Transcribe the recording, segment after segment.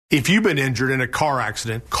If you've been injured in a car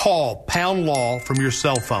accident, call Pound Law from your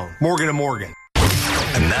cell phone. Morgan & Morgan.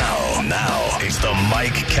 And now, it's the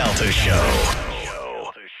Mike Calta Show.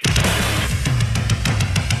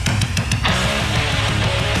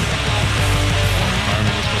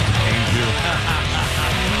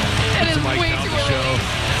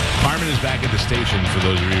 Carmen is back at the station, for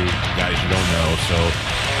those of you guys who don't know.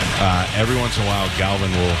 So every once in a while,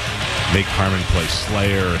 Galvin will make Carmen play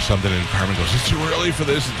Slayer or something, and Carmen goes, "It's too early for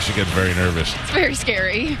this," and she gets very nervous. It's very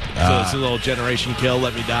scary. So it's a little Generation Kill,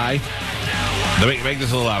 Let Me Die. Make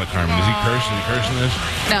this a little louder, Carmen. Does he curse? Is he cursing this?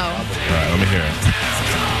 No. All right, let me hear it.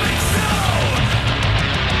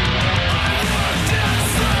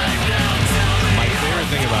 My favorite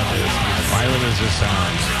thing about this, as violent as this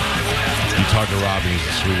sounds, you talk to Rob, he's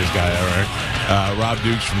the sweetest guy ever. Rob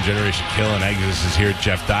Dukes from Generation Kill and Exodus is here.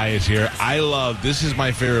 Jeff Dye is here. This is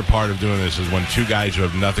my favorite part of doing this, is when two guys who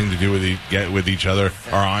have nothing to do with each other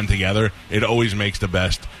are on together. It always makes the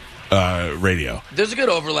best radio. There's a good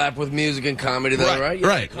overlap with music and comedy, though, right?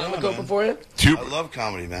 Right. Comic open for you? I love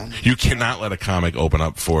comedy, man. You cannot let a comic open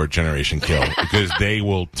up for Generation Kill because they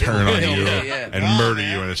will turn on you and murder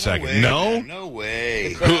you in a second. No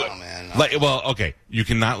way. No, man. Okay. You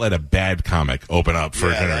cannot let a bad comic open up for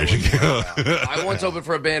Generation Kill. I once opened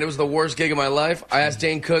for a band. It was the worst gig of my life. I asked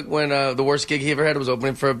Dane Cook when the worst gig he ever had was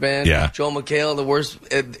opening for a band. Yeah. Joel McHale, the worst,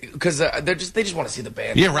 because they just want to see the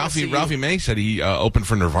band. Yeah, Ralphie May said he opened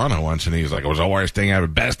for Nirvana once, and he was like, "It was the worst thing ever,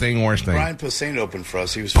 best thing, worst thing." Brian Posehn opened for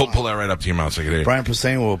us. He was pull that right up to your mouth so I can hear you. Brian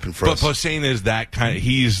Posehn will open for us. But Posehn is that kind of,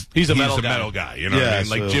 he's a metal guy. You know what I mean?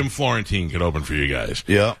 Like Jim Florentine could open for you guys.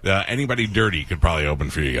 Yeah. Anybody dirty could probably open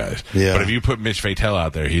for you guys. Yeah. But if you put Mitch Fatel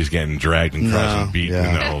out there, he's getting dragged and crushed and beaten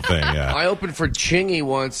and the whole thing. Yeah. I opened for Chingy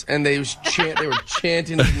once, and they were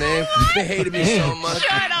chanting his name. They hated me so much.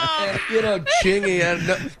 Shut up! And, Chingy, I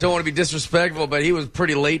don't want to be disrespectful, but he was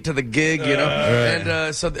pretty late to the gig, Right.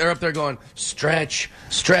 And so they're up there going, stretch.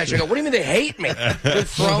 I go, what do you mean they hate me? They're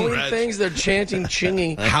throwing things, they're chanting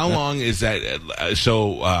Chingy. How long is that?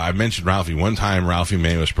 I mentioned Ralphie. One time, Ralphie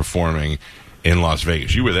May was performing in Las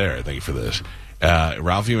Vegas. You were there, I think, for this.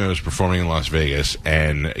 Ralphie May was performing in Las Vegas,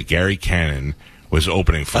 and Gary Cannon was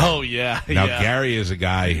opening for him. Oh, yeah. Now, Gary is a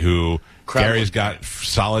guy who... Gary's got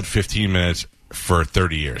solid 15 minutes for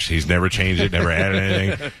 30 years. He's never changed it, never added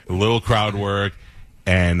anything. A little crowd work.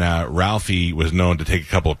 And Ralphie was known to take a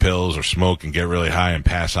couple of pills or smoke and get really high and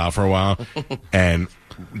pass out for a while. And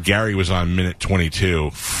Gary was on minute 22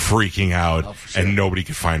 freaking out, and nobody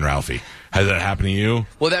could find Ralphie. Has that happened to you?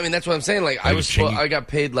 Well, that's what I'm saying. Like I got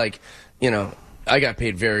paid I got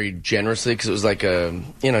paid very generously because it was like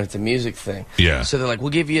it's a music thing. Yeah. So they're like, we'll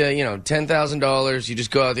give you, $10,000. You just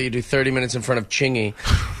go out there, you do 30 minutes in front of Chingy.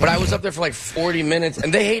 But I was up there for like 40 minutes,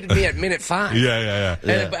 and they hated me at minute 5. Yeah.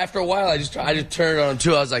 And after a while, I just turned on them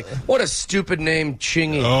too. I was like, what a stupid name,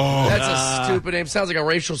 Chingy. Oh. That's a stupid name. Sounds like a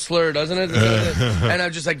racial slur, doesn't it? And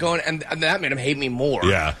I'm just like going, and that made him hate me more.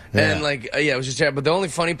 Yeah. And it was just terrible. But the only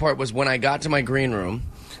funny part was when I got to my green room,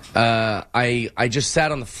 I just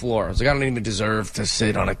sat on the floor. I was like, I don't even deserve to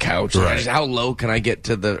sit on a couch. Right. How low can I get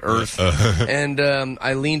to the earth? And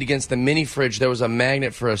I leaned against the mini fridge. There was a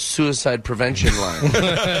magnet for a suicide prevention line.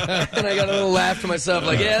 And I got a little laugh to myself,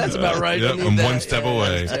 like, yeah, that's about right. Yep, I'm one step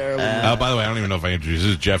away. By the way, I don't even know if I introduced.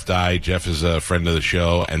 This is Jeff Dye. Jeff is a friend of the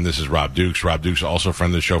show, and this is Rob Dukes. Rob Dukes, also a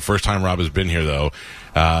friend of the show. First time Rob has been here, though,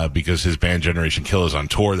 because his band Generation Kill is on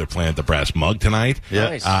tour. They're playing at the Brass Mug tonight.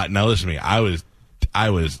 Nice. Now, listen to me. I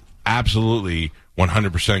was absolutely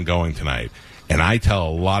 100% going tonight. And I tell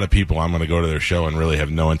a lot of people I'm going to go to their show and really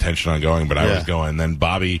have no intention on going, but I was going. And then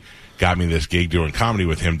Bobby got me this gig doing comedy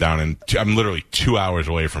with him down in... I'm literally 2 hours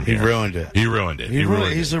away from here. He ruined it.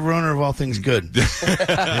 He's a ruiner of all things good. He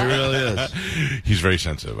really is. He's very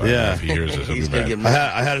sensitive. I don't know if he hears this. He's gonna get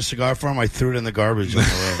I had a cigar for him. I threw it in the garbage on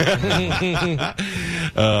the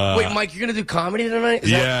way. Wait, Mike, you're going to do comedy tonight?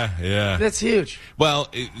 Yeah. That's huge. Well,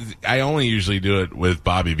 I only usually do it with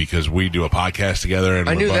Bobby because we do a podcast together. And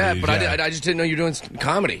I knew that, but I just didn't know you were doing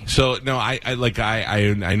comedy. So, no, I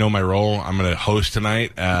know my role. I'm going to host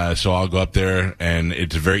tonight, so I'll go up there, and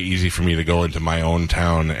it's very easy for me to go into my own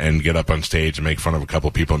town and get up on stage and make fun of a couple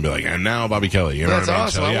of people and be like, and now Bobby Kelly. You know That's what I mean?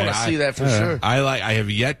 awesome. So, I want to see that for sure. I have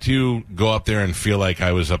yet to go up there and feel like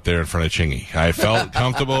I was up there in front of Chingy. I felt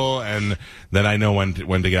comfortable, and then I know when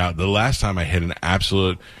to get out. The last time I hit an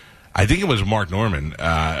absolute... I think it was Mark Norman.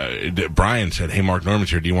 Brian said, hey, Mark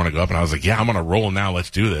Norman's here. Do you want to go up? And I was like, yeah, I'm on a roll now. Let's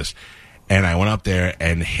do this. And I went up there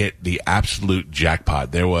and hit the absolute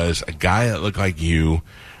jackpot. There was a guy that looked like you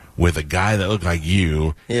with a guy that looked like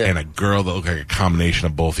you and a girl that looked like a combination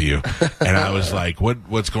of both of you. And I was like,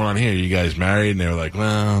 what's going on here? You guys married? And they were like,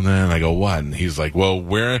 well, then I go, what? And he's like,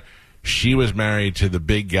 well, she was married to the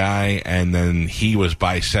big guy, and then he was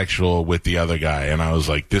bisexual with the other guy. And I was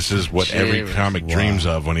like, this is what every comic dreams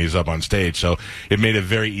of when he's up on stage. So it made it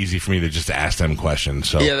very easy for me to just ask them questions.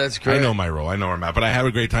 So yeah, that's great. I know my role. I know where I'm at. But I have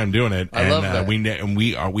a great time doing it. I love that.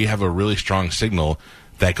 We have a really strong signal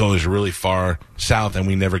that goes really far south, and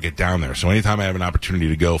we never get down there. So anytime I have an opportunity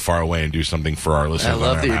to go far away and do something for our listeners, I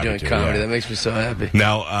love that I'm you're happy doing to, comedy. yeah. That makes me so happy.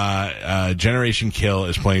 Now, Generation Kill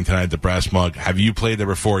is playing tonight at the Brass Mug. Have you played there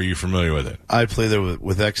before? Are you familiar with it? I played there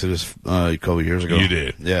with Exodus a couple of years ago. You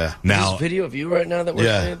did? Yeah. Now, this video of you right now that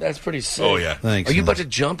we're seeing, that's pretty sick. Oh, yeah. Thanks. Are you about to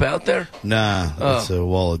jump out there? Nah, it's a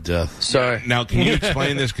wall of death. Sorry. Now, can you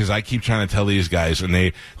explain this? Because I keep trying to tell these guys, and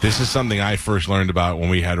this is something I first learned about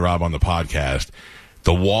when we had Rob on the podcast.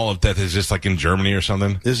 The Wall of Death is just like in Germany or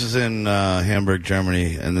something? This is in Hamburg,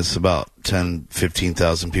 Germany, and this is about 10,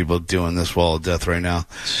 15,000 people doing this Wall of Death right now.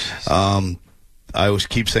 I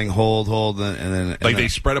keep saying hold, and then they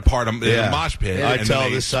spread apart. There's a mosh pit. I and tell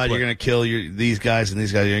then this side split. you're going to kill these guys, and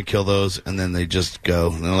these guys you're going to kill those, and then they just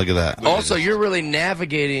go. And then look at that. Also, you're really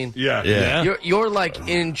navigating. Yeah. You're like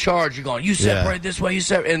in charge. You're going, you separate this way, you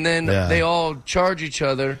separate, and then they all charge each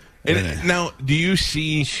other. Now, do you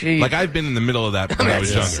see? Like, I've been in the middle of that when I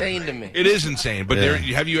was younger. It's insane to me. It is insane. But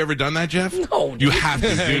have you ever done that, Jeff? No. You have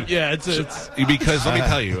to, dude. Yeah, it's because let me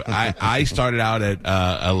tell you, I started out at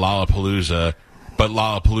a Lollapalooza. But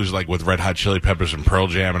Lollapalooza, like with Red Hot Chili Peppers and Pearl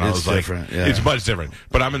Jam, and I was like, different, yeah. it's much different.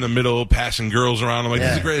 But I'm in the middle, passing girls around. I'm like,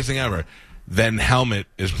 this is the greatest thing ever. Then Helmet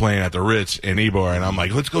is playing at the Ritz in Ybor, and I'm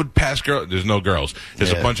like, let's go past girls. There's no girls.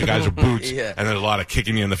 There's a bunch of guys with boots, and there's a lot of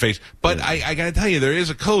kicking you in the face. But I got to tell you, there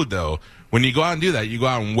is a code, though. When you go out and do that, you go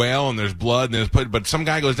out and wail, and there's blood, and but some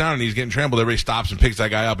guy goes down and he's getting trampled. Everybody stops and picks that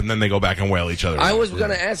guy up, and then they go back and wail each other. I was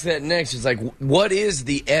going to ask that next. It's like, what is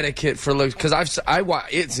the etiquette for looks? Because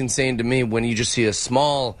it's insane to me when you just see a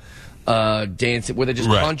small dance where they just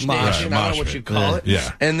punch dance. I don't know what you call it.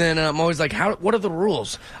 Yeah. And then I'm always like, what are the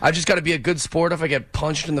rules? I just got to be a good sport if I get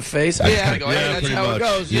punched in the face. I gotta go, that's how it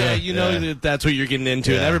goes. Yeah, you know that's what you're getting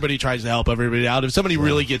into, and everybody tries to help everybody out. If somebody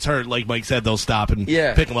really gets hurt, like Mike said, they'll stop and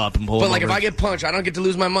pick them up and pull them But like over. if I get punched, I don't get to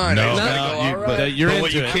lose my mind. No. I just gotta go, all right. But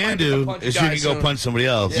what you can do is you can go punch somebody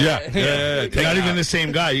else. Yeah. Not even the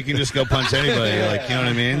same guy. You can just go punch anybody. Like, you know what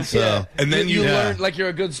I mean? So, and then you learn like you're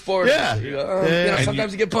a good sport. Yeah. You go,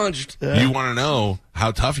 sometimes you get punched. You want to know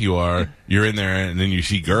how tough you are. You're in there, and then you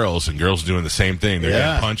see girls, and girls doing the same thing. They're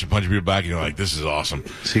getting punched and punching people back, and you're like, this is awesome.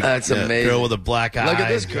 That's amazing. Girl with a black eye. Look at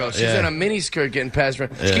this girl. She's in a mini skirt getting past her.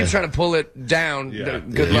 She keeps trying to pull it down. Yeah.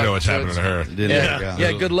 Good luck. You know what's happening to her.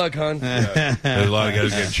 Yeah, good luck, hon. There's a lot of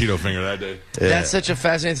guys getting Cheeto finger that day. That's such a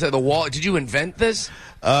fascinating thing. The wall. Did you invent this?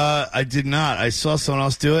 I did not. I saw someone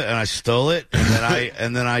else do it, and I stole it.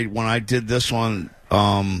 And then I when I did this one,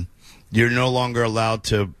 you're no longer allowed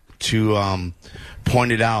to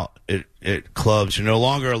point it out at clubs. You're no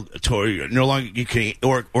longer you can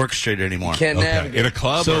orchestrate it anymore. You can't navigate. In a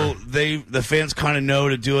club. So the fans kind of know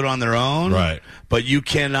to do it on their own, right? But you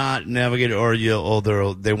cannot navigate it, or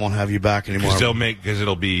they won't have you back anymore. Because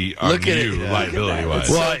it'll be on you liability wise.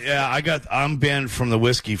 Well, I'm banned from the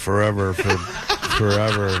whiskey forever.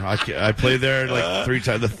 Forever. I played there like 3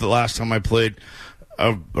 times. The last time I played,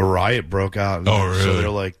 a riot broke out. Oh, really? So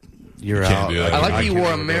they're like, you're out. I like that you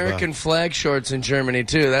wore American flag shorts in Germany,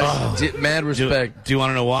 too. That's mad respect. Do you want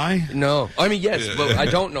to know why? No. I mean, yes, but I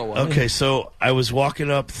don't know why. Okay, so I was walking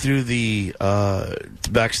up through the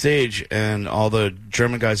backstage, and all the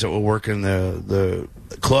German guys that were working the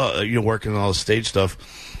club, working all the stage stuff,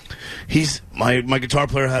 my guitar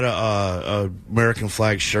player had a American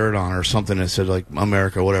flag shirt on or something that said, like,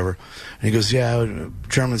 America or whatever. And he goes, yeah,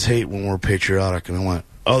 Germans hate when we're patriotic. And I went,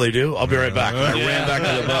 oh, they do? I'll be right back. And I ran back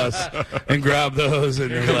to the bus and grabbed those.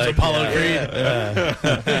 And they're like, Apollo Creed.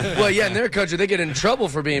 Well, in their country, they get in trouble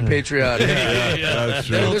for being patriotic. That's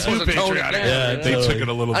true. This was a tone down. Yeah, they took it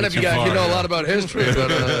a little I bit don't know if you know a lot about history,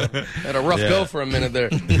 but had a rough go for a minute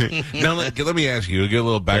there. Now, let me ask you, get a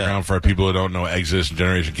little background for our people who don't know Exodus and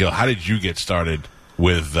Generation Kill. How did you get started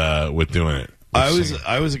with doing it?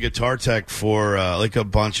 I was a guitar tech for like a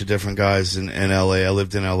bunch of different guys in L.A. I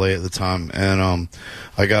lived in L.A. at the time, and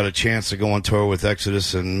I got a chance to go on tour with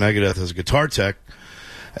Exodus and Megadeth as a guitar tech.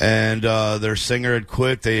 And their singer had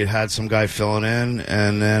quit. They had some guy filling in,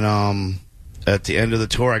 and then at the end of the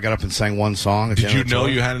tour, I got up and sang one song. Did you know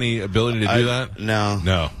you had any ability to do that?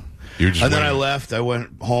 No. You were just and then waiting. I left. I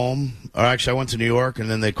went home, or actually I went to New York, and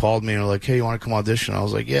then they called me and were like, hey, you want to come audition? I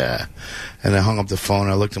was like, yeah. And I hung up the phone.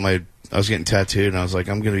 I looked at I was getting tattooed, and I was like,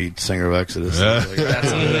 I'm going to be singer of Exodus.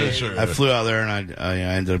 I flew out there, and I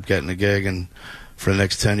ended up getting a gig, and for the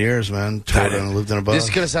next 10 years, man, toured and lived in a bus. This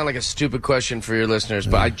is going to sound like a stupid question for your listeners,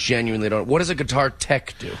 but I genuinely don't. What does a guitar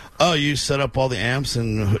tech do? Oh, you set up all the amps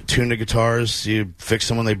and tune the guitars. You fix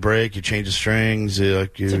them when they break. You change the strings.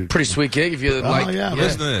 It's a pretty sweet gig if you like. Yeah.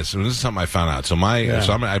 Listen to this. This is something I found out. So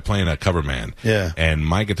I play in a cover band. Yeah. And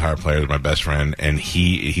my guitar player is my best friend, and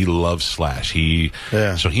he loves Slash.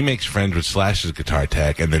 So he makes friends with Slash's guitar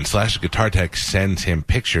tech, and then Slash's guitar tech sends him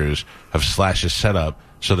pictures of Slash's setup,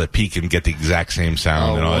 so that Pete can get the exact same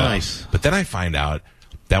sound and all nice. that. But then I find out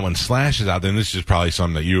that when Slash is out there, and this is probably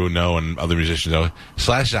something that you know and other musicians know,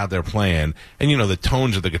 Slash is out there playing, and the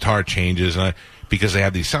tones of the guitar changes, because they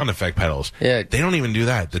have these sound effect pedals. Yeah. They don't even do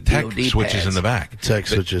that. The tech DOD switches pads. in the back. Tech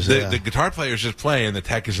switches, The guitar player's just playing, and the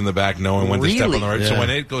tech is in the back knowing when to step on the right. Yeah. So when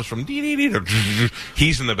it goes from dee-dee-dee to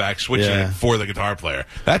he's in the back switching it for the guitar player.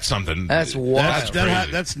 That's something. That's wild.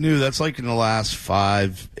 That's new. That's like in the last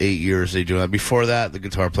 5-8 years they do that. Before that, the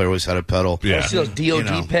guitar player always had a pedal. Yeah. You see those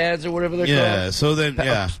DOD pads or whatever they're called?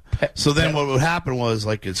 So then what would happen was,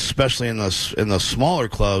 like, especially in the smaller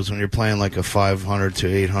clubs, when you're playing like a 500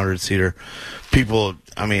 to 800 seater, people,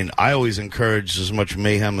 I always encouraged as much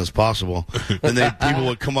mayhem as possible. And people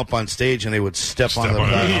would come up on stage and they would step on the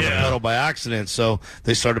pedal by accident. So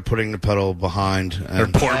they started putting the pedal behind. Or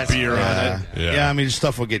pour beer on it. Yeah,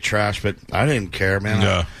 stuff would get trashed, but I didn't care, man.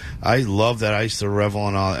 Yeah. I love that. I used to revel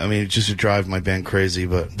in all. It just to drive my band crazy.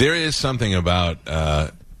 But there is something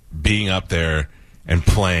about being up there and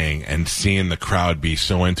playing and seeing the crowd be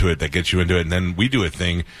so into it that gets you into it. And then we do a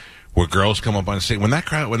thing where girls come up on stage. When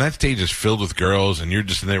that stage is filled with girls and you're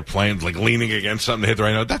just in there playing, like leaning against something to hit the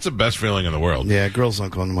right note, that's the best feeling in the world. Yeah, girls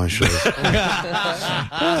don't come to my shows. For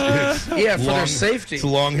their safety. It's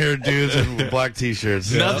long-haired dudes in black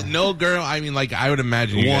T-shirts. No girl. I would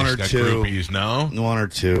imagine you One guys or got two. groupies. No, one or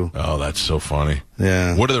two. Oh, that's so funny.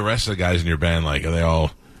 Yeah. What are the rest of the guys in your band like? Are they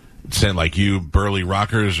all saying like you burly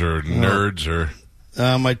rockers or nerds or?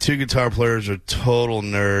 My two guitar players are total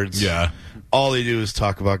nerds. Yeah. All they do is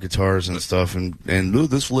talk about guitars and stuff, and ooh,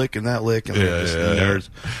 this lick and that lick, and they're just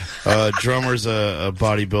nerds. Drummer's a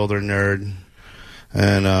bodybuilder nerd,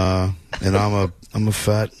 and I'm a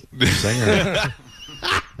fat singer.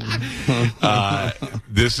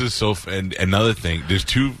 This is so. And another thing, there's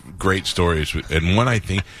two great stories, and one I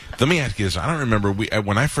think. Let me ask you this: I don't remember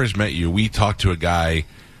when I first met you. We talked to a guy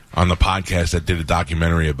on the podcast that did a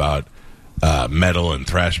documentary about metal and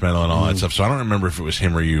thrash metal and all that stuff. So I don't remember if it was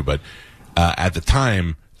him or you, but. At the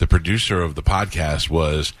time, the producer of the podcast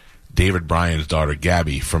was David Bryan's daughter,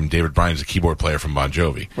 Gabby, from David Bryan's the keyboard player from Bon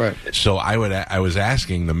Jovi. Right. So I was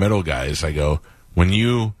asking the metal guys, I go, when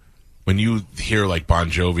you hear like Bon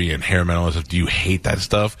Jovi and hair metal and stuff, do you hate that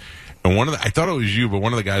stuff? And I thought it was you, but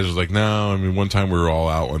one of the guys was like, no, one time we were all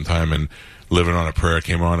out one time and Living on a Prayer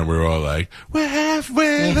came on and we were all like, we're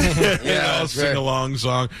halfway there. Sing along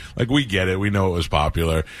song. Like, we get it. We know it was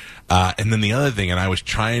popular. And then the other thing, and I was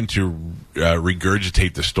trying to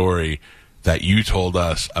regurgitate the story that you told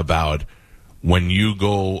us about when you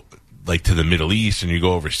go like to the Middle East and you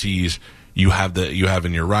go overseas, you have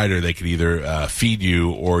in your rider, they could either feed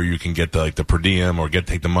you or you can get the per diem or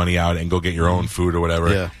take the money out and go get your own food or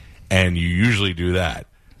whatever. Yeah. And you usually do that.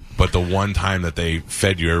 But the one time that they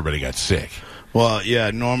fed you, everybody got sick. Well,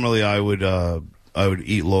 yeah, normally I would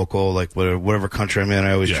eat local, like whatever country I'm in.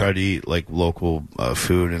 I always try to eat like local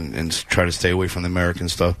food and try to stay away from the American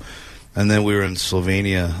stuff. And then we were in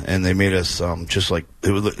Slovenia, and they made us just like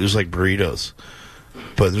it was like burritos,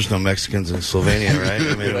 but there's no Mexicans in Slovenia, right?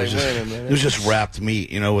 It was just wrapped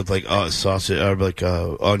meat, with like sausage, or like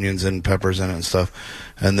onions and peppers in it and stuff.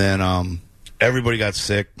 And then everybody got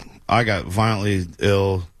sick. I got violently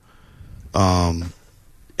ill. And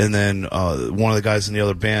then one of the guys in the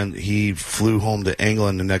other band, he flew home to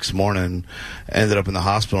England the next morning, ended up in the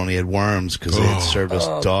hospital, and he had worms because they had served us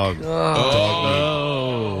dog meat.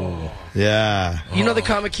 Yeah. You know the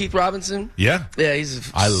comic Keith Robinson? Yeah. Yeah,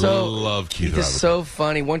 I love Keith Robinson. He's so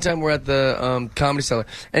funny. One time we're at the Comedy Cellar,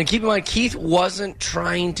 and keep in mind, Keith wasn't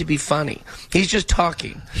trying to be funny. He's just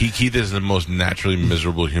talking. Keith is the most naturally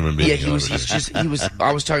miserable human being. Yeah, he was.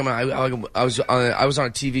 I was talking about. I was on a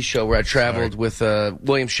TV show where I traveled with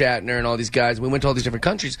William Shatner and all these guys. We went to all these different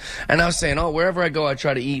countries, and I was saying, wherever I go, I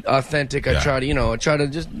try to eat authentic. I try to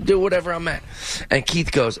just do whatever I'm at. And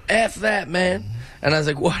Keith goes, "F that, man." And I was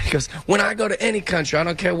like, what? He goes, when I go to any country, I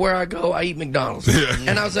don't care where I go, I eat McDonald's.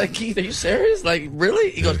 And I was like, Keith, are you serious? Like,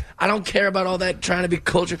 really? He goes, I don't care about all that trying to be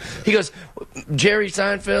culture. He goes, Jerry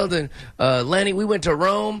Seinfeld and Lenny, we went to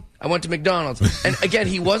Rome. I went to McDonald's. And again,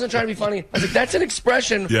 he wasn't trying to be funny. I was like, that's an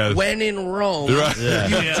expression, when in Rome, you do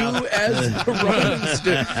as the Romans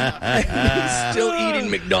do. And he's still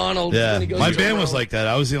eating McDonald's. Yeah. When he goes My to band Rome. was like that.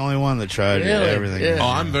 I was the only one that tried everything. Yeah. Oh,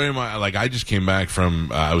 I'm very much like I just came back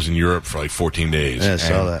from. I was in Europe for like 14 days. Yeah, I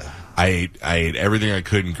saw that. I ate everything I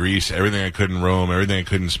could in Greece, everything I could in Rome, everything I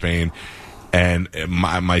could in Spain. And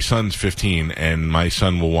my son's 15, and my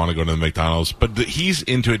son will want to go to the McDonald's, but he's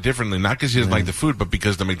into it differently. Not because he doesn't like the food, but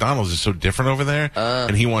because the McDonald's is so different over there,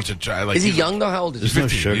 and he wants to try. Like, is he young though? How old is he?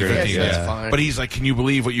 There's no sugar. Yeah, so that's fine. But he's like, can you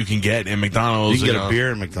believe what you can get in McDonald's? You can get a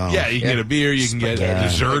beer in McDonald's. Yeah, you can get a beer. You can get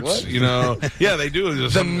desserts. Like, you know, yeah, they do.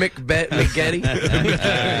 The McGetty.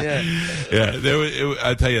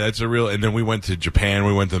 I tell you, that's a real. And then we went to Japan.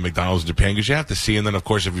 We went to the McDonald's in Japan because you have to see. And then, of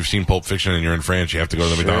course, if you've seen Pulp Fiction and you're in France, you have to go to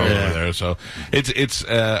the McDonald's over there. So it's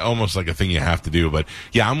almost like a thing you have to do. But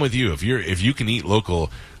yeah, I'm with you. If you can eat local,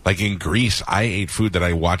 like in Greece, I ate food that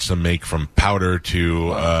I watched them make from powder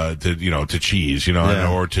to cheese,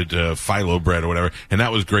 or to phyllo bread or whatever, and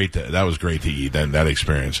that was great. That was great to eat. That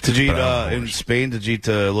experience. Did you eat in Spain? Did you eat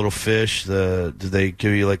the little fish? Did they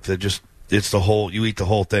give you like it's the whole? You eat the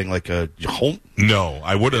whole thing like a whole? No,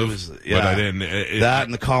 I would have, but I didn't. That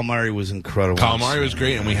and the calamari was incredible. Calamari was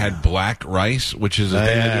great, and we had black rice, which is a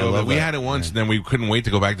thing to do. We had it once, and then we couldn't wait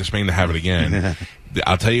to go back to Spain to have it again.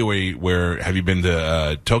 I'll tell you where have you been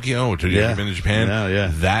to Tokyo? Have you been to Japan? Yeah.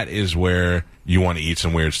 That is where you want to eat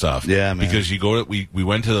some weird stuff. Yeah, man. Because we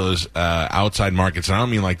went to those outside markets, and I don't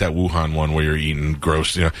mean like that Wuhan one where you're eating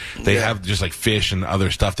gross. They have just like fish and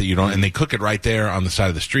other stuff that you don't, and they cook it right there on the side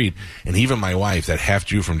of the street. And even my wife, that half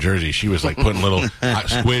Jew from Jersey, she was like putting little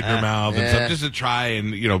squid in her mouth and stuff just to try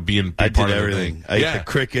and be part of everything. The thing. I ate the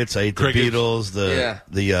crickets. I ate the beetles. The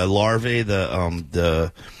larvae.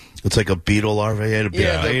 It's like a beetle larvae. I ate a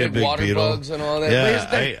big water beetle. Bugs and all that.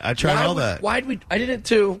 Yeah, I tried all that. I did it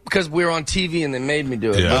too because we were on TV and they made me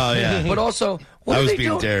do it. Yeah. Oh yeah. But also, what I are was they being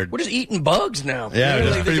doing? dared. We're just eating bugs now. Yeah,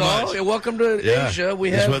 they pretty go, much. welcome to Asia.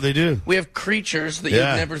 That's what they do. We have creatures that you'd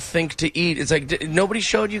never think to eat. It's like nobody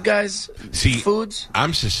showed you guys foods.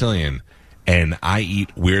 I'm Sicilian, and I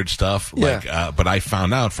eat weird stuff. But I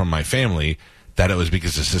found out from my family that it was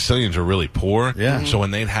because the Sicilians are really poor. Yeah. So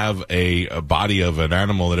when they'd have a body of an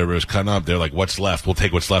animal that everybody was cutting up, they're like, what's left? We'll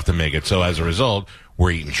take what's left and make it. So as a result,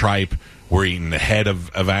 we're eating tripe. We're eating the head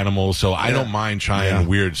of animals. So I don't mind trying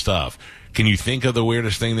weird stuff. Can you think of the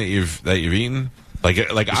weirdest thing that you've eaten? Or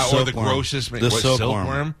the grossest? The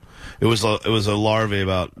silkworm. It was a larvae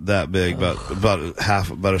about that big,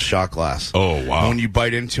 about a shot glass. Oh wow! And when you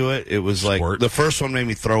bite into it, it was like the first one made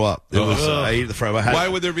me throw up. It was I ate the first. Why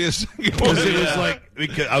would there be a second one? Because it was like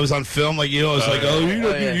because I was on film, I was like,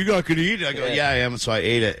 you're not gonna eat it. I go, yeah, I am. So I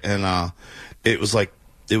ate it, and it was like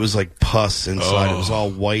pus inside. It was all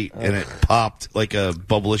white, and it popped like a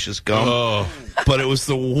bubblicious gum. But it was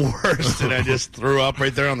the worst, and I just threw up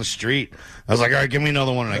right there on the street. I was like, all right, give me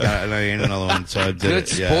another one, and I got it, and I ate another one. So I did Good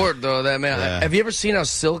sport, though, that man. Yeah. Have you ever seen how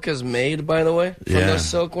silk is made, by the way, from those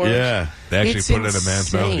silkworms? Yeah. They actually It's put it in a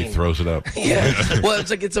man's mouth. He insane. throws it up. Yeah. Well, it's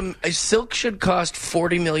like a silk should cost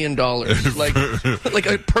 $40 million. like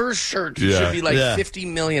a per shirt should be like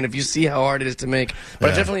 $50 million if you see how hard it is to make.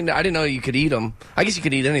 But I didn't know you could eat them. I guess you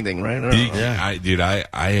could eat anything, right?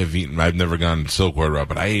 I have eaten. I've never gone silkworm route,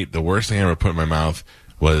 but I ate the worst thing I ever put in my mouth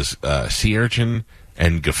was sea urchin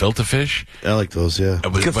and gefilte fish. I like those,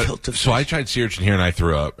 So I tried sea urchin here and I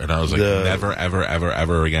threw up, and I was like, never, ever, ever,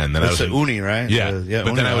 ever again. Then That's the uni, right? Yeah, but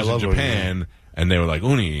uni, then I was in Japan. And they were like,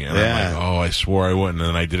 uni. And I'm like, I swore I wouldn't. And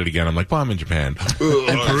then I did it again. I'm like, well, I'm in Japan.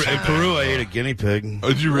 In Peru, I ate a guinea pig. Oh,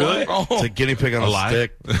 did you really? It's a guinea pig on a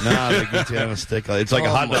stick. No, they get you on a stick. It's like a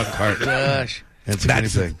hot dog cart. Gosh. It's a guinea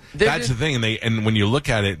pig. That's the thing. And when you look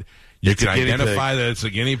at it, you can identify that it's a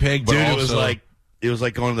guinea pig. But dude, also, it was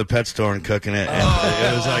like going to the pet store and cooking it.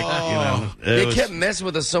 And it was like, They kept messing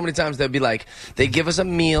with us so many times. They'd be like, they give us a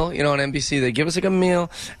meal, on NBC. They give us like a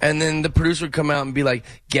meal, and then the producer would come out and be like,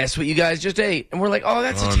 guess what you guys just ate? And we're like,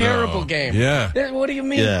 that's a terrible game. Yeah. What do you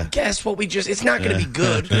mean? Yeah. Guess what we just, it's not going to be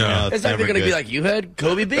good. No, it's not going to be like, you had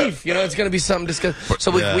Kobe beef. It's going to be something disgusting.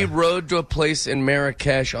 So we rode to a place in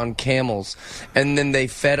Marrakesh on camels, and then they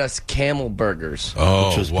fed us camel burgers.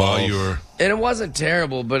 which was while balls. you were... And it wasn't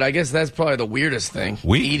terrible, but I guess that's probably the weirdest thing.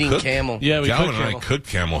 Eating camel. Yeah, Calvin and I cooked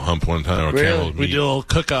camel hump one time. Or camel meat. We did a little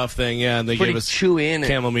cook-off thing, and they Pretty gave us chewy in it.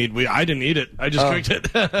 camel meat. I didn't eat it. I just cooked it.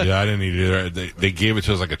 Yeah, I didn't eat it either. They gave it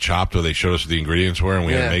to us like a chopped, where they showed us what the ingredients were, and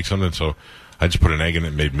we had to make something, so I just put an egg in it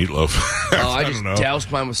and made meatloaf. I just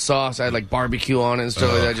doused mine with sauce. I had like barbecue on it and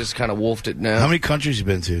stuff like that. I just kind of wolfed it down. How many countries you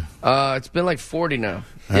been to? It's been like 40 now.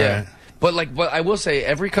 All right. But I will say,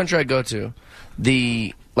 every country I go to,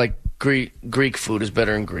 the Greek food is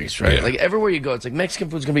better in Greece, right? Yeah. Like everywhere you go, it's like Mexican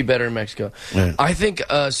food's gonna be better in Mexico. Yeah. I think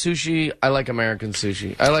sushi. I like American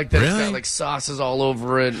sushi. I like that it's Really? got like sauces all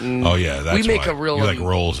over it. And Oh, yeah, that's we make why. a real You like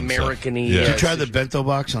rolls and stuff. American-y. Yeah. Did you try the bento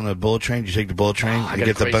box on the bullet train? Did you take the bullet train I and got a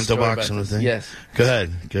get the great bento story box about on the this. thing? Yes. Go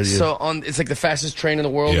ahead. Go to you. So it's like the fastest train in the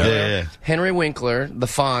world. Yeah. right Yeah, now. yeah. Henry Winkler, the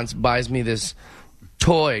Fonz, buys me this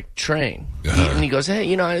toy train, and he goes,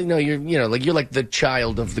 "Hey, I know you're like the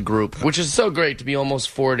child of the group, which is so great to be almost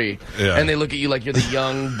 40, Yeah. and they look at you like you're the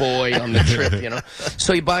young boy on the trip,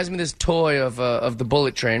 So he buys me this toy of the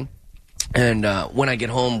bullet train. And when I get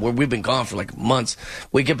home, where we've been gone for like months,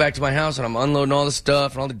 we get back to my house and I'm unloading all the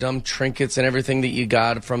stuff and all the dumb trinkets and everything that you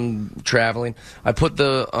got from traveling. I put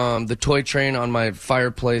the toy train on my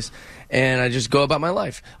fireplace and I just go about my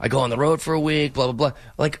life. I go on the road for a week, blah, blah, blah.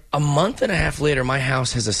 Like a month and a half later, my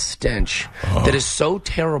house has a stench that is so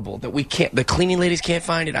terrible that the cleaning ladies can't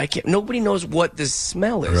find it. Nobody knows what this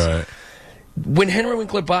smell is. Right. When Henry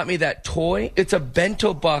Winkler bought me that toy, it's a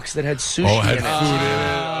bento box that had sushi Had in it. food in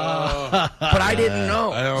it. But I didn't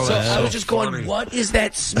know. So that's I so was just funny. going, what is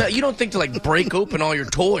that smell? You don't think to like break open all your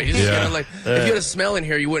toys. Yeah. Like if you had a smell in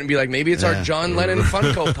here, you wouldn't be like, maybe it's our John Lennon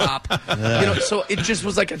Funko Pop. So it just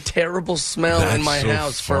was like a terrible smell in That's my so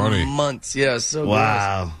house funny. for months. Yeah, so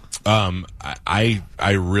Wow. I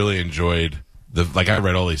really enjoyed I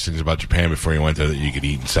read all these things about Japan before you went there that you could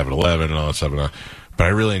eat in 7-Eleven and all that stuff. But I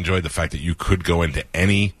really enjoyed the fact that you could go into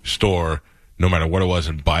any store, no matter what it was,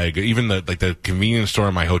 and buy even the convenience store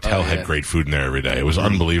in my hotel had great food in there every day. It was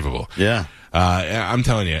unbelievable. Yeah. I'm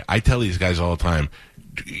telling you, I tell these guys all the time,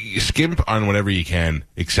 skimp on whatever you can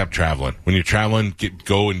except traveling. When you're traveling,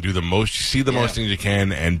 go and do the most. See the most things you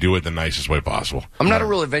can and do it the nicest way possible. I'm not a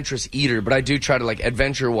real adventurous eater, but I do try to, like,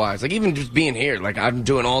 adventure-wise. Like, even just being here, like, I'm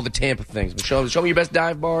doing all the Tampa things. But show me your best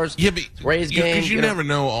dive bars. Yeah, but Rays game. Because you never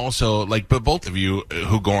know also, but both of you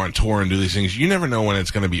who go on tour and do these things, you never know when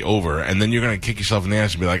it's going to be over. And then you're going to kick yourself in the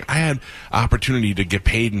ass and be like, I had opportunity to get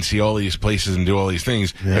paid and see all these places and do all these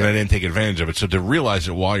things, and I didn't take advantage of it. So to realize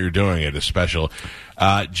it while you're doing it is special.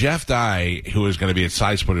 Jeff Dye, who is going to be at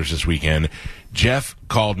Side Splitters this weekend, Jeff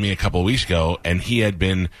called me a couple of weeks ago, and he had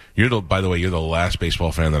been. By the way, you're the last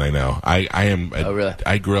baseball fan that I know. I am. Oh, really?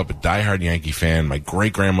 I grew up a diehard Yankee fan. My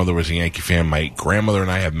great grandmother was a Yankee fan. My grandmother and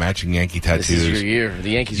I have matching Yankee tattoos. This is your year. The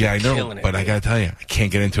Yankees are killing it. But I got to tell you, I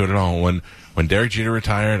can't get into it at all. When Derek Jeter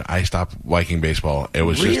retired, I stopped liking baseball. It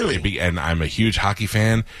was and I'm a huge hockey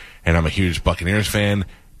fan, and I'm a huge Buccaneers fan.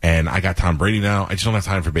 And I got Tom Brady now. I just don't have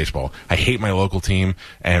time for baseball. I hate my local team,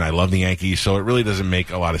 and I love the Yankees, so it really doesn't make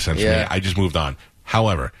a lot of sense for me. I just moved on.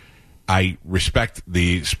 However, I respect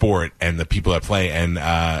the sport and the people that play, and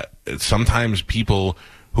sometimes people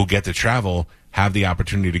who get to travel have the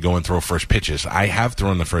opportunity to go and throw first pitches. I have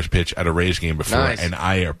thrown the first pitch at a Rays game before, and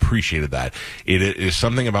I appreciated that. It is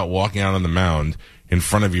something about walking out on the mound in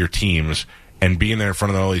front of your teams and being there in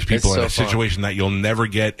front of all these people in a situation that you'll never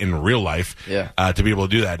get in real life, to be able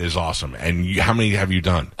to do that is awesome. And how many have you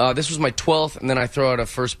done? This was my 12th, and then I throw out a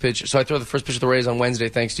first pitch. So I throw the first pitch of the Rays on Wednesday,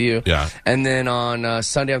 thanks to you. Yeah. And then on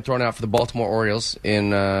Sunday, I'm throwing out for the Baltimore Orioles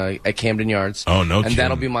at Camden Yards. Oh, no And kidding.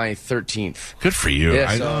 that'll be my 13th. Good for you.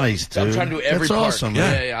 Yeah, so Nice, dude. I'm trying to do every That's park. awesome,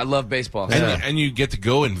 man. Yeah, I love baseball. And you get to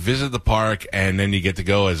go and visit the park, and then you get to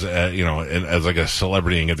go as as like a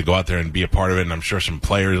celebrity and get to go out there and be a part of it. And I'm sure some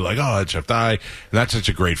players are like, oh, that's Jeff Dye, and that's such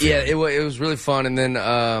a great feeling. Yeah, it was really fun. And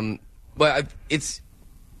then, it's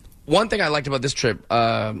one thing I liked about this trip.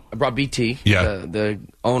 I brought BT, the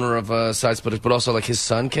owner of Side Splitters, but also like his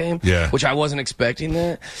son came, which I wasn't expecting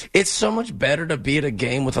that. It's so much better to be at a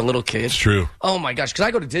game with a little kid. It's true. Oh my gosh, because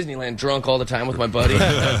I go to Disneyland drunk all the time with my buddy.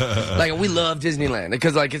 Like we love Disneyland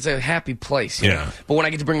because like it's a happy place. You know? But when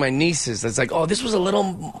I get to bring my nieces, it's like, oh, this was a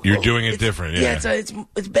little. You're doing it different. Yeah,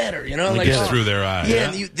 it's better. You know, like it's through their eyes.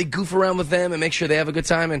 Yeah, and they goof around with them and make sure they have a good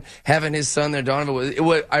time. And having his son there, Donovan,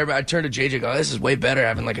 I turned to JJ, and go, oh, this is way better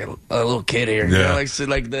having like a little kid here. You know, like so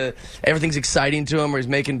everything's exciting to him, or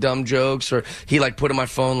he's making dumb jokes, or he like put in my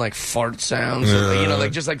phone like fart sounds, or,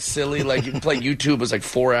 like just like silly, like you can play YouTube was like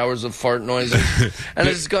 4 hours of fart noises, and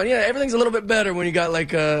it's just going, everything's a little bit better when you got like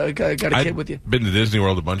got a kid with you. Been to Disney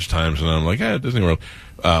World a bunch of times, and I'm like, Disney World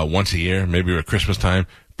once a year, maybe at Christmas time.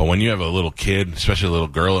 But when you have a little kid, especially a little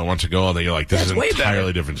girl that wants to go, then you're like, this is an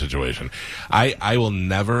entirely different situation. I will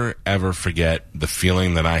never, ever forget the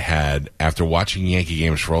feeling that I had after watching Yankee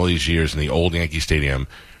games for all these years in the old Yankee Stadium.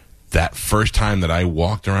 That first time that I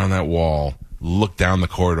walked around that wall, looked down the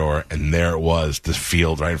corridor, and there it was, this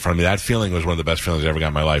field right in front of me. That feeling was one of the best feelings I ever got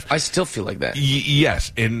in my life. I still feel like that.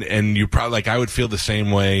 Yes, and you probably, like, I would feel the same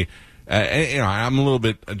way and, I'm a little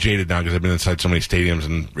bit jaded now because I've been inside so many stadiums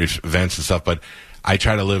and events and stuff, but I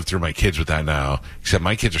try to live through my kids with that now, except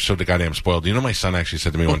my kids are so goddamn spoiled. My son actually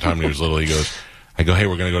said to me one time when he was little, I go, hey,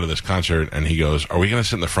 we're going to go to this concert, and he goes, are we going to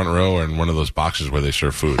sit in the front row or in one of those boxes where they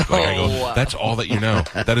serve food? I go, that's all that you know.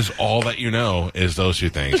 That is all that you know is those two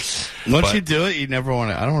things. Once you do it, you never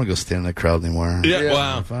want to. I don't want to go stand in the crowd anymore. Yeah,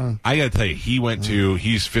 well, I got to tell you,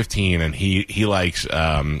 he's 15, and he likes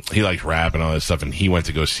rap and all that stuff, and he went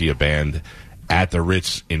to go see a band at the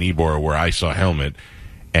Ritz in Ybor where I saw Helmet,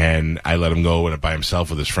 and I let him go by himself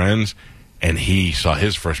with his friends. And he saw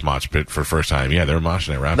his first mosh pit for the first time. Yeah, they were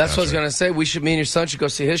moshing at rap. That's what I was going to say. Me and your son should go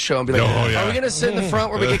see his show and be like, are we going to sit in the front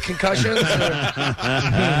where we get concussions? Or are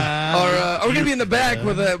we going to be in the back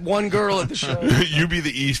with that one girl at the show? You be the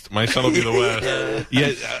East. My son will be the West.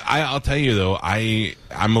 Yeah, I'll tell you, though,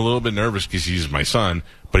 I'm a little bit nervous because he's my son,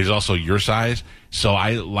 but he's also your size. So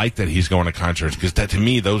I like that he's going to concerts because to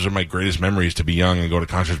me, those are my greatest memories, to be young and go to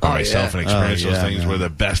concerts by myself and experience those things were the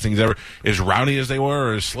best things ever. As rowdy as they were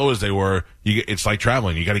or as slow as they were, it's like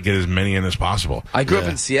traveling. You got to get as many in as possible. I grew up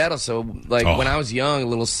in Seattle, so when I was young, a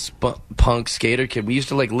little punk skater kid, we used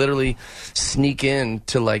to literally sneak in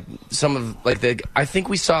to some of I think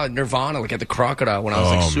we saw Nirvana at the Crocodile when I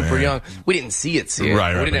was super young. We didn't see it.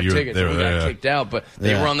 Right, we didn't have tickets. We got kicked out, but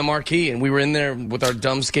they were on the marquee, and we were in there with our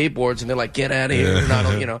dumb skateboards, and they're like, "Get out of here!"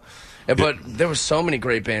 But there were so many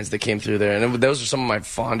great bands that came through there, and those are some of my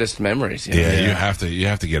fondest memories. You have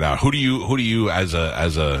to get out. Who do you as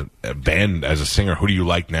a band, as a singer, who do you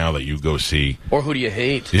like now that you go see, or who do you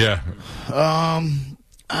hate? Yeah,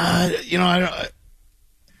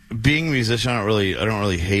 being a musician, I don't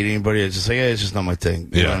really hate anybody. It's just it's just not my thing.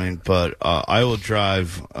 You know what I mean? But I will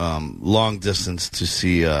drive long distance to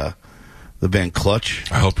see the band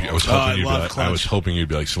Clutch. I was hoping you'd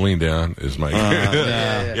be like Celine Dion is my.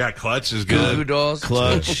 Yeah, Clutch is good. Goo Goo Dolls.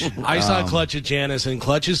 Clutch. I saw Clutch at Janice, and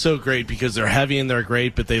Clutch is so great because they're heavy and they're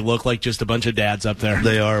great, but they look like just a bunch of dads up there.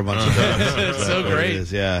 They are a bunch of dads. It's so great. It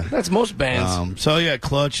is, yeah. That's most bands.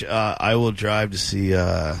 Clutch. I will drive to see.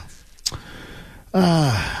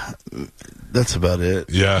 That's about it.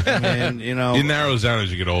 Yeah. And, it narrows down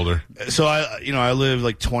as you get older. So I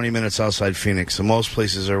live 20 minutes outside Phoenix. So most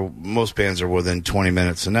bands are within 20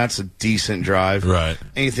 minutes, and that's a decent drive. Right.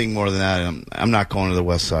 Anything more than that, I'm not going to the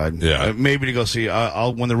West Side. Yeah. Maybe to go see.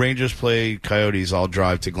 When the Rangers play Coyotes, I'll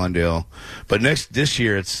drive to Glendale. But this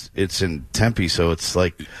year it's in Tempe, so it's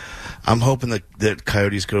I'm hoping that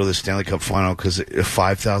Coyotes go to the Stanley Cup final because a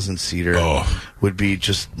 5,000 seater would be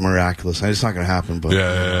just miraculous. It's not going to happen, but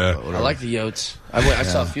I like the Yotes. I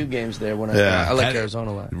saw a few games there when I like Arizona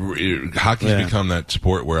a lot. Hockey's become that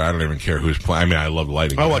sport where I don't even care who's playing. I mean, I love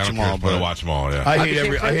lighting. I watch them all, but I watch them all. Yeah. I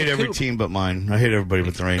hate every team but mine. I hate everybody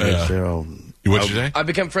but the Rangers. What'd you say? I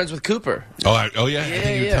became friends with Cooper. I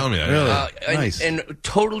think you tell me that. Really? Nice. And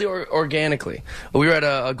totally organically. We were at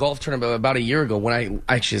a golf tournament about a year ago when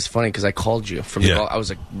actually it's funny because I called you from the golf. I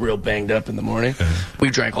was real banged up in the morning.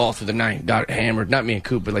 We drank all through the night, got hammered. Not me and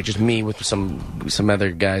Cooper, just me with some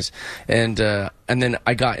other guys. And then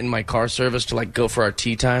I got in my car service to go for our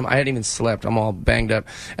tea time. I hadn't even slept. I'm all banged up.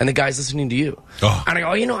 And the guy's listening to you. And I go,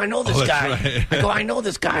 I know this guy. Right. I go, I know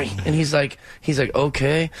this guy. And he's like,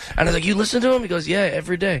 okay. And I was like, you listen to him? He goes, yeah,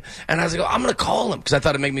 every day. And I was like, I'm going to call him because I thought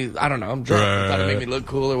it'd make me, I don't know, I'm drunk. I thought it'd make me look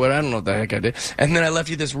cool or what. I don't know what the heck I did. And then I left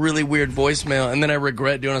you this really weird voicemail. And then I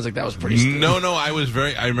regret doing it. I was like, that was pretty stupid. No, I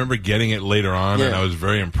remember getting it later on, and I was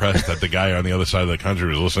very impressed that the guy on the other side of the country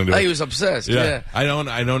was listening to it. He was obsessed. Yeah. I don't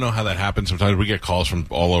know how that happens. Sometimes we get calls from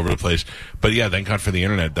all over the place. But yeah, thank God for the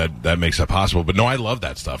internet that makes that possible. But no, I love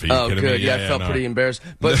that stuff. Are you kidding good. me? Yeah, I felt pretty embarrassed.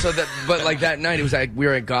 But that night it was we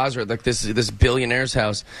were at Gosra, this billionaire's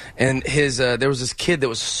house, and there was this kid that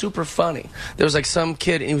was super funny. There was some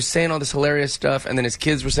kid, and he was saying all this hilarious stuff, and then his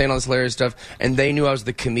kids were saying all this hilarious stuff, and they knew I was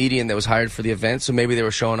the comedian that was hired for the event, so maybe they were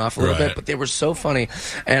showing off a little bit, but they were so funny,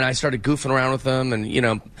 and I started goofing around with them,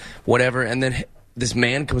 and whatever, and then this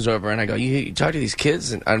man comes over and I go, you talk to these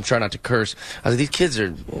kids? And I'm trying not to curse. I was like, these kids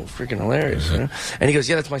are freaking hilarious. And he goes,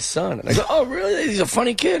 yeah, that's my son. And I go, oh, really? He's a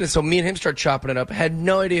funny kid. And so me and him start chopping it up. Had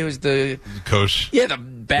no idea who's the coach. Yeah, the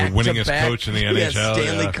winningest coach in the NHL.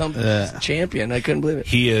 Stanley Cup champion. I couldn't believe it.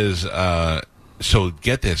 He is, so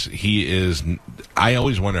get this. He is, I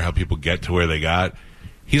always wonder how people get to where they got.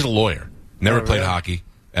 He's a lawyer. Never played hockey.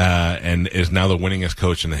 And is now the winningest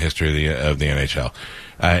coach in the history of the NHL.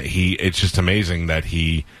 It's just amazing that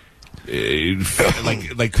he,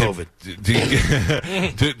 like COVID,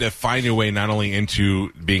 to find your way not only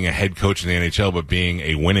into being a head coach in the NHL, but being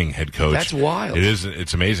a winning head coach. That's wild. It is.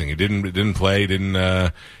 It's amazing. He didn't play.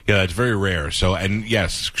 It's very rare. So, and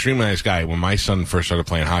yes, extremely nice guy. When my son first started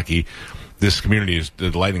playing hockey, this community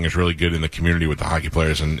the lighting is really good in the community with the hockey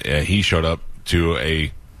players, and he showed up to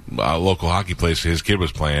a local hockey place his kid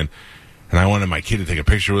was playing, and I wanted my kid to take a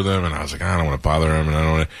picture with him, and I was like, I don't want to bother him, and I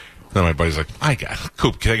don't want to. Then my buddy's like,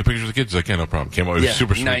 cool, can I take a picture with the kids? He's like, yeah, no problem. Came over, he was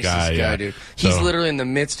super sweet nicest guy, dude. He's literally in the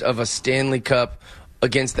midst of a Stanley Cup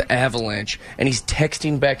against the Avalanche, and he's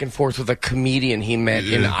texting back and forth with a comedian he met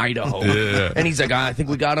in Idaho. Yeah. And he's like, I think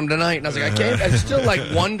we got him tonight. And I was like, I'm still like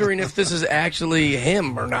wondering if this is actually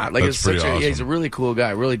him or not. Like, That's it's awesome. he's a really cool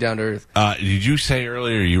guy, really down to earth. Did you say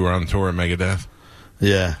earlier you were on tour at Megadeth?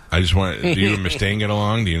 Yeah. I just want. Do you and Mustaine get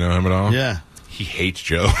along? Do you know him at all? Yeah. He hates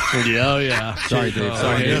Joe. Yeah. Sorry, Dave.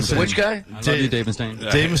 Sorry, Dave. Which guy? I love you, Dave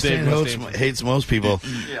Mustaine. Dave Mustaine hates most people,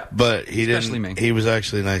 but he didn't. Especially me. He was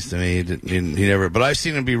actually nice to me. He never. But I've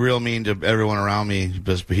seen him be real mean to everyone around me.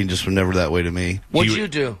 But he just was never that way to me. What'd you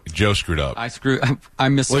do? Joe screwed up. I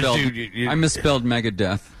misspelled. You I misspelled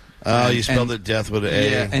Megadeth. Oh, you spelled it death with an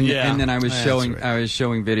A. Yeah, and then I was showing. right. I was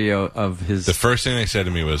showing video of his. The first thing they said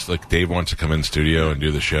to me was, "Look, Dave wants to come in studio and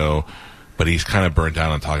do the show, but he's kind of burnt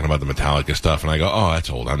out on talking about the Metallica stuff." And I go, "Oh,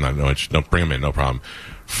 that's old. I'm not. No, bring him in. No problem."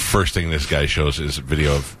 First thing this guy shows is a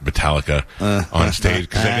video of Metallica on stage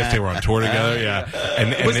because I guess they were on tour together. Yeah,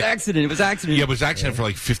 it was accident. It was accident. Yeah, it was accident for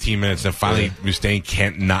like 15 minutes, and finally Mustaine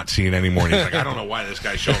can't not see it anymore. And he's like, I don't know why this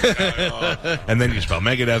guy's showing me. And then you spell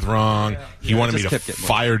Megadeth wrong. He wanted me to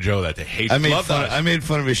fire Joe that they hate. I made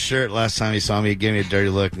fun of his shirt last time he saw me. He gave me a dirty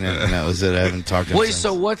look, and that was it. I haven't talked to him since.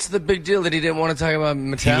 So what's the big deal that he didn't want to talk about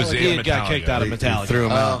Metallica? He got kicked out of Metallica. He threw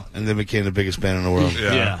him out, and then became the biggest band in the world.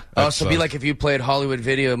 Yeah. Oh, so be like if you played Hollywood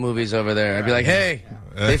video movies over there. I'd be like, hey,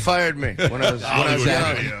 they fired me when I was young.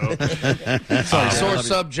 Sore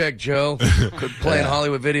subject, Joe. Playing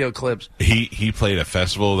Hollywood video clips. He played a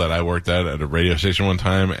festival that I worked at a radio station one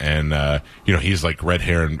time, and he's like red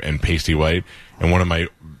hair and pasty white. And one of my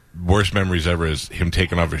worst memories ever is him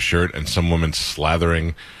taking off his shirt and some woman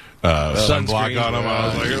slathering sunblock on him. I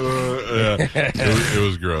was like, it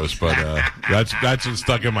was gross, but that's what's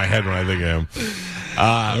stuck in my head when I think of him.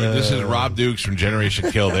 This is Rob Dukes from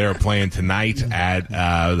Generation Kill. They are playing tonight at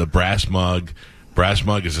the Brass Mug. Brass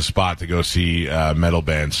Mug is a spot to go see metal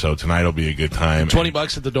bands, so tonight will be a good time.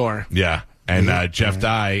 $20 at the door. Yeah, and Jeff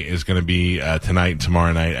Dye is going to be tonight and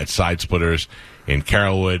tomorrow night at Side Splitters in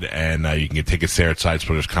Carrollwood, and you can get tickets there at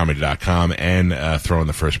sidesplitterscomedy.com and throw in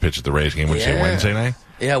the first pitch at the Rays game, which is Wednesday night.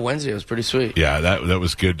 Yeah, Wednesday was pretty sweet. Yeah, that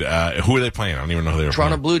was good. Who were they playing? I don't even know who they were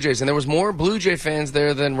Toronto playing. Blue Jays, and there was more Blue Jay fans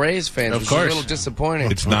there than Rays fans, which is a little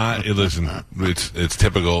disappointing. It's not. Listen, it's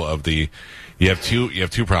typical of the. You have two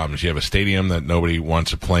problems. You have a stadium that nobody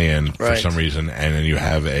wants to play in for some reason, and then you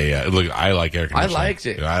have a look. I like air conditioning. I liked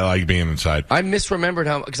it. I like being inside. I misremembered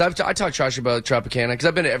how because I talked Josh about Tropicana because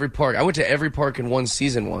I've been to every park. I went to every park in one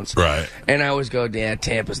season once, right? And I always go, yeah,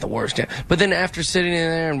 Tampa's the worst. But then after sitting in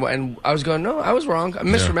there and I was going, no, I was wrong. I'm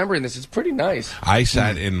misremembering this. It's pretty nice. I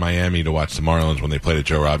sat in Miami to watch the Marlins when they played at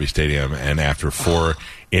Joe Robbie Stadium, and after 4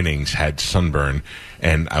 innings, had sunburn,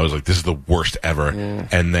 and I was like, this is the worst ever. Yeah.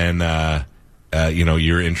 And then.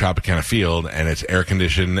 You're in Tropicana Field, and it's air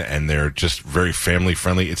conditioned, and they're just very family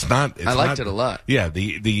friendly. I liked it a lot. Yeah,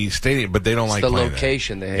 the stadium, but they don't like the playing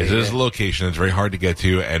location. They hate. It is the location. It's very hard to get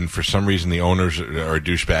to, and for some reason, the owners are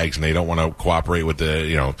douchebags, and they don't want to cooperate with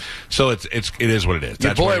the So it is what it is.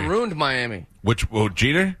 Your boy ruined Miami.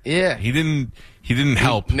 Jeter? Yeah, he didn't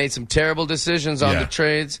help. Made some terrible decisions on the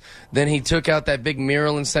trades. Then he took out that big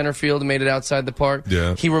mural in center field and made it outside the park.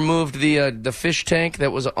 Yeah. He removed the fish tank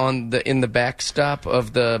that was in the backstop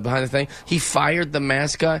of the behind the thing. He fired the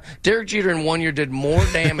mascot. Derek Jeter in 1 year did more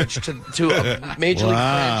damage to a major league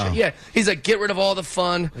franchise. Yeah, he's like, get rid of all the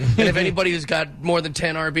fun, and if anybody who's got more than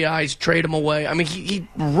 10 RBIs, trade him away. I mean, he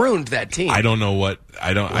ruined that team. I don't know what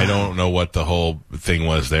I don't know what the whole thing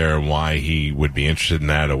was there and why he would be interested in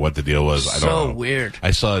that or what the deal was. I don't know. Weird.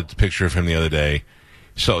 I saw a picture of him the other day.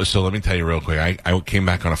 So let me tell you real quick. I came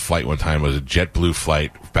back on a flight one time. It was a JetBlue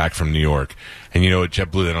flight back from New York. And at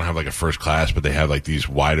JetBlue, they don't have like a first class, but they have like these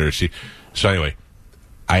wider seats. So anyway,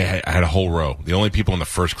 I had a whole row. The only people in the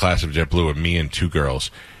first class of JetBlue were me and 2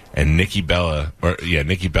 girls. And Nikki Bella from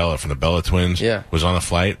the Bella Twins was on the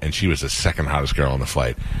flight, and she was the second hottest girl on the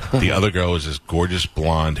flight. The other girl was this gorgeous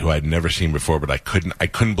blonde who I'd never seen before, but I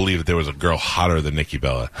couldn't believe that there was a girl hotter than Nikki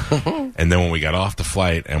Bella. And then when we got off the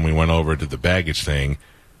flight and we went over to the baggage thing,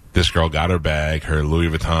 this girl got her bag, her Louis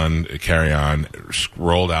Vuitton carry-on,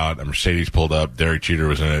 rolled out, a Mercedes pulled up, Derek Jeter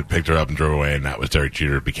was in it, picked her up and drove away, and that was Derek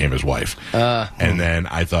Jeter, became his wife. And then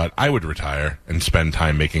I thought I would retire and spend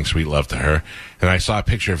time making sweet love to her. And I saw a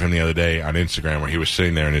picture of him the other day on Instagram where he was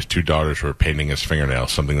sitting there and his 2 daughters were painting his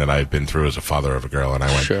fingernails, something that I've been through as a father of a girl, and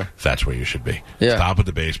I went, that's where you should be. Yeah. Stop with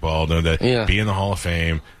the baseball, be in the Hall of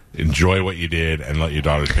Fame. enjoy what you did and let your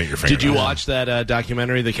daughters paint your fingernails. Did you watch that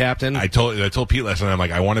documentary, The Captain? I told Pete last night, I'm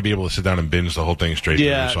like, I want to be able to sit down and binge the whole thing straight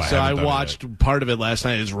yeah, through. So I watched part of it last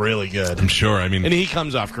night. It's really good. I'm sure. I mean, and he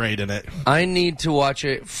comes off great in it. I need to watch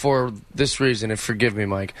it for this reason, and forgive me,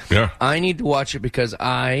 Mike. Yeah. I need to watch it because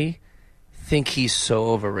I think he's so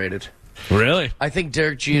overrated. Really? I think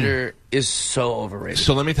Derek Jeter is so overrated.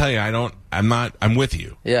 So let me tell you, I'm with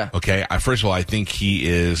you. Yeah. Okay. First of all, I think he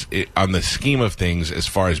is, on the scheme of things, as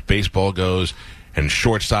far as baseball goes and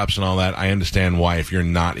shortstops and all that, I understand why, if you're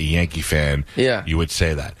not a Yankee fan, Yeah. you would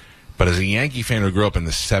say that. But as a Yankee fan who grew up in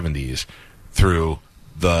the 70s,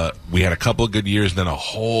 we had a couple of good years and then a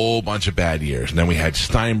whole bunch of bad years. And then we had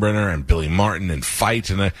Steinbrenner and Billy Martin and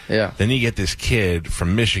fights. And then you get this kid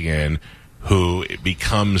from Michigan who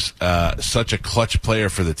becomes such a clutch player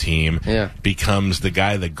for the team, becomes the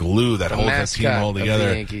guy, the glue that holds that team all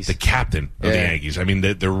together, the captain of the Yankees. I mean,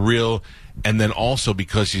 the real, and then also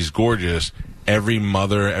because he's gorgeous, every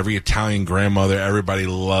Italian grandmother, everybody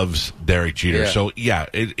loves Derek Jeter. So,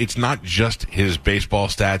 it's not just his baseball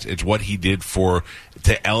stats. It's what he did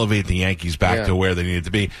to elevate the Yankees back to where they needed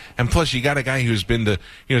to be. And plus, you got a guy who's been to,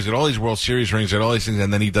 he's got all these World Series rings, got all these things,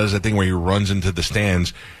 and then he does that thing where he runs into the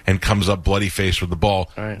stands and comes up bloody-faced with the ball.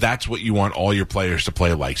 Right. That's what you want all your players to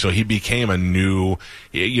play like. So he became a new,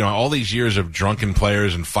 all these years of drunken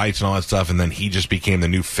players and fights and all that stuff, and then he just became the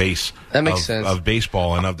new face that makes sense. Of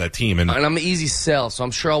baseball and of that team. And I'm an easy sell, so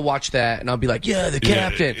I'm sure I'll watch that, and I'll be like, the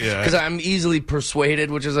captain. Because I'm easily persuaded,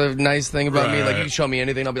 which is a nice thing about me. Like, you can show me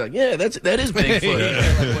anything, I'll be like, that is Bigfoot. Like,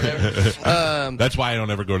 whatever. That's why I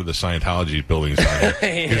don't ever go to the Scientology buildings down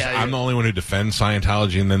here. I'm the only one who defends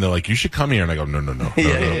Scientology, and then they're like, you should come here. And I go, no.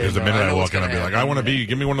 Because the minute I walk in, I'll be like, I want to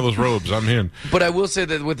give me one of those robes. I'm in. But I will say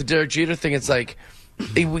that with the Derek Jeter thing, it's like,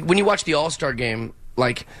 when you watch the All-Star game,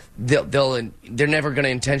 like they're never going to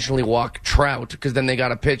intentionally walk Trout because then they got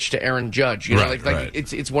to pitch to Aaron Judge. You know, right.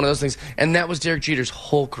 It's one of those things, and that was Derek Jeter's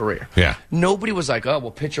whole career. Yeah, nobody was like, oh,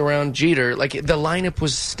 we'll pitch around Jeter. Like the lineup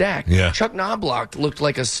was stacked. Yeah, Chuck Knobloch looked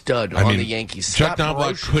like a stud on the Yankees. Chuck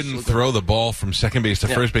Knobloch couldn't throw the ball from second base to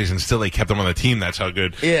first base, and still they kept him on the team. That's how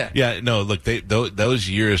good. Yeah. No, look, those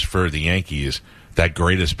years for the Yankees, that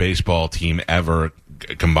greatest baseball team ever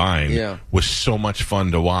combined was so much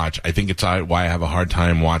fun to watch. I think it's why I have a hard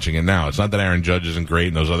time watching it now. It's not that Aaron Judge isn't great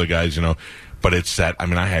and those other guys, but it's that, I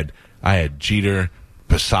mean, I had Jeter,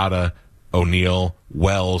 Posada, O'Neill,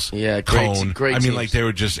 Wells, Cone. Great I mean, teams. like they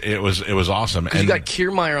were just, it was awesome. And you got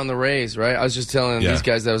Kiermaier on the Rays, right? I was just telling these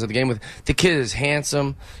guys that I was at the game with. The kid is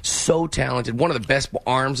handsome, so talented, one of the best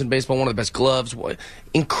arms in baseball, one of the best gloves,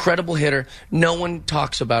 incredible hitter. No one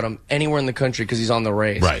talks about him anywhere in the country because he's on the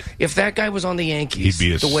Rays. Right. If that guy was on the Yankees,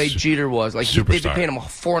 he'd be the way Jeter was, like they'd be paying him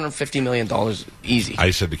 $450 million easy.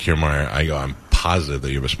 I said to Kiermaier, I'm positive that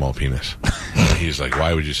you have a small penis. He's like,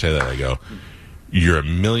 why would you say that? I go, you're a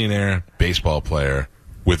millionaire baseball player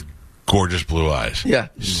with gorgeous blue eyes. Yeah.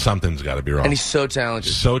 Something's got to be wrong. And he's so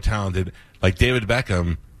talented. So talented. Like David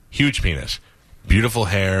Beckham, huge penis. Beautiful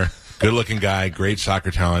hair, good-looking guy, great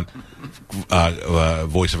soccer talent,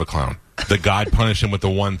 voice of a clown. The God punished him with the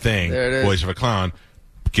one thing, voice of a clown.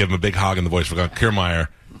 Give him a big hog in the voice of a clown. Kiermaier,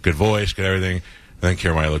 good voice, good everything. And then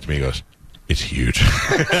Kiermaier looked at me and goes, it's huge.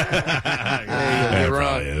 You're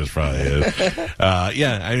wrong. Probably is.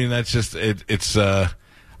 I mean, that's just it's.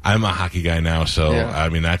 I'm a hockey guy now, so I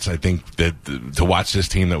mean, I think that to watch this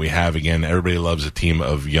team that we have again, everybody loves a team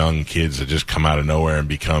of young kids that just come out of nowhere and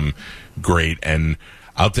become great. And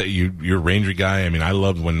I'll tell you, you're a Ranger guy. I mean, I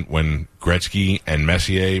loved when Gretzky and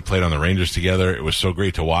Messier played on the Rangers together. It was so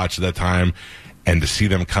great to watch at that time, and to see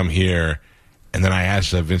them come here. And then I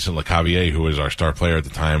asked Vincent Lecavalier, who was our star player at the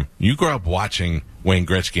time, you grew up watching Wayne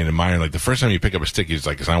Gretzky and admiring, like the first time you pick up a stick, he's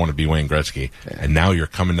like, because I want to be Wayne Gretzky. Yeah. And now you're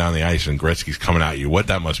coming down the ice and Gretzky's coming at you. What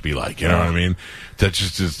that must be like, you know what I mean? That's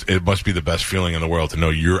just, it must be the best feeling in the world to know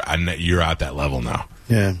you're at that level now.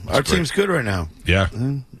 Yeah. Our team's good right now. Yeah.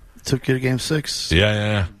 Took you to game 6.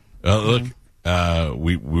 Yeah. Look,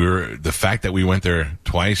 we're the fact that we went there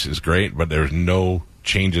twice is great, but there's no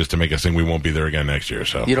changes to make us think we won't be there again next year.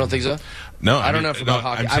 So you don't think so? No, I don't know about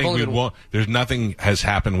hockey. I'm saying we won't. There's nothing has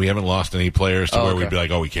happened. We haven't lost any players to where we'd be like,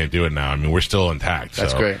 we can't do it now. I mean, we're still intact.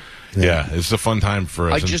 That's great. Yeah, it's a fun time for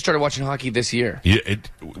us. I just started watching hockey this year.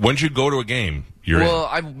 Once you go to a game,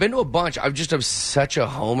 I've been to a bunch. I'm such a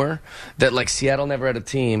homer that like Seattle never had a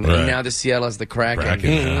team, and now the Seattle has the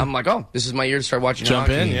Kraken. I'm like, this is my year to start watching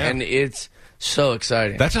hockey, and it's so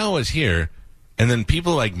exciting. That's how it was here. And then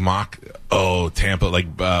people like mock, Tampa. Like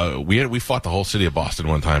we fought the whole city of Boston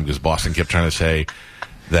one time because Boston kept trying to say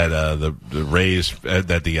that the Rays,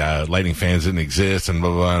 that the Lightning fans didn't exist, and blah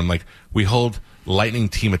blah blah. I'm like, we hold Lightning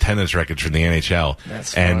team attendance records from the NHL.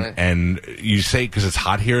 That's and funny. and you say because it's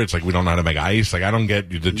hot here, it's like we don't know how to make ice. Like I don't get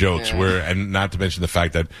the jokes. And not to mention the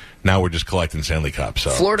fact that now we're just collecting Stanley Cups. So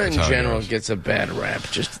Florida in that's how it general goes. gets a bad rap.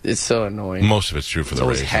 Just it's so annoying. Most of it's true for the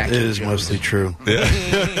always Rays. hacky. It is mostly true.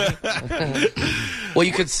 Well,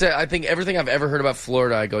 you could say. I think everything I've ever heard about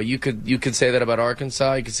Florida, I go. You could say that about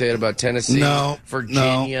Arkansas. You could say it about Tennessee. No,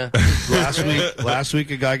 Virginia. Last week,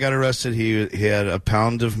 a guy got arrested. He had a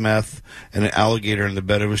pound of meth and an alligator in the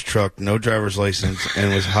bed of his truck, no driver's license,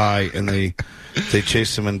 and was high. And they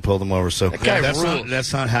chased him and pulled him over. So guy that's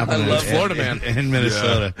rules. not happening. I love Florida man in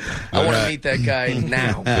Minnesota. I want to meet that guy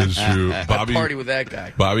now. That's true. I Bobby, party with that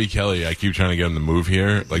guy. Bobby Kelly, I keep trying to get him to move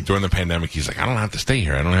here. Like during the pandemic, he's like, I don't have to stay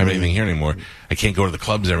here. I don't have anything here anymore. I can't go to the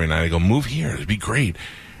clubs every night. I go, move here. It'd be great.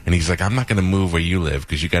 And he's like, I'm not going to move where you live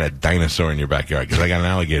because you got a dinosaur in your backyard. Because I got an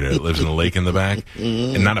alligator that lives in a lake in the back,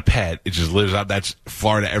 and not a pet. It just lives out. That's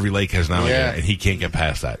Florida. Every lake has an alligator, and he can't get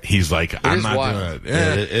past that. He's like, I'm not wild. doing it.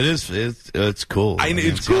 Yeah, it is. It's cool.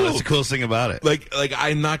 It's cool. That's the coolest thing about it. Like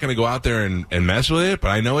I'm not going to go out there and mess with it, but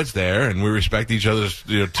I know it's there, and we respect each other's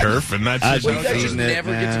turf, and that's just Well, you guys just feeding it,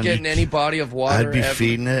 never get to man. get in any body of water. I'd be ever.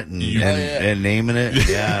 feeding it and naming it.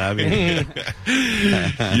 Yeah, I mean,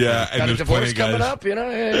 yeah. And Got a there's divorce plenty of coming guys, up, you know.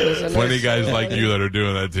 Yeah, there's a plenty nice- of guys like you that are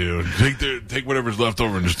doing that too. Take whatever's left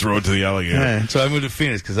over and just throw it to the alligator. yeah. So I moved to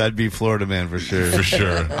Phoenix because I'd be Florida man for sure. For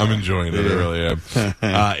sure. I'm enjoying it. I really am.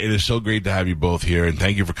 It is so great to have you both here, and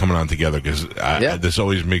thank you for coming on together because this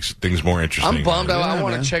always makes things more interesting. I'm bummed. I Yeah,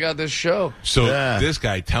 want man. to check out this show. So Yeah. this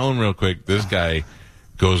guy, tell him real quick, this guy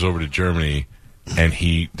goes over to Germany and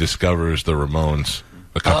he discovers the Ramones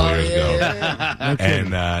a couple years ago.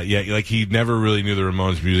 And like he never really knew the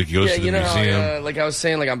Ramones music. He goes Yeah, to the you know how, museum. like I was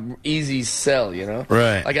saying, like I'm easy sell, you know?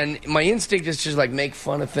 Right. Like my instinct is just like make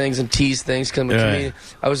fun of things and tease things. Cause Right.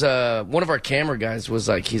 I was, one of our camera guys was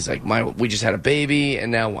like, he's like, we just had a baby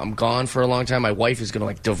and now I'm gone for a long time. My wife is going to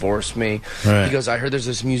like divorce me. Right. He goes, I heard there's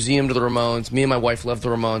this museum to the Ramones. Me and my wife love the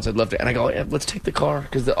Ramones. I'd love to. And I go, yeah, let's take the car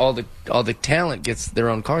because all the talent gets their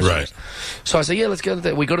own car Right. service. So I said, yeah, let's go to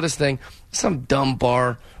that. We go to this thing, some dumb bar.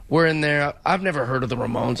 We're in there. I've never heard of the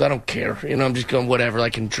Ramones. I don't care. You know, I'm just going, whatever, I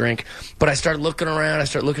can drink. But I start looking around. I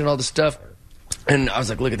start looking at all the stuff. And I was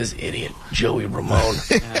like, look at this idiot, Joey Ramone.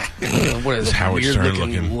 What is this Howard Stern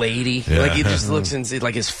weird-looking looking. lady? Yeah. Like, it just looks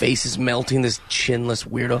like his face is melting, this chinless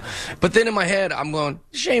weirdo. But then in my head, I'm going,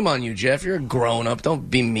 shame on you, Jeff. You're a grown-up. Don't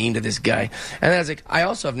be mean to this guy. And then I was like, I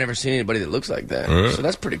also have never seen anybody that looks like that. So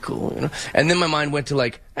that's pretty cool, you know? And then my mind went to,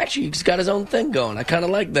 like, actually, he's got his own thing going. I kind of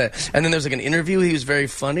like that. And then there's, like, an interview. He was very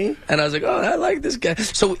funny. And I was like, oh, I like this guy.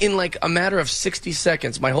 So in, like, a matter of 60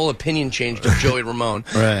 seconds, my whole opinion changed of Joey Ramone.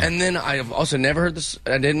 Right. And then I've also never heard this.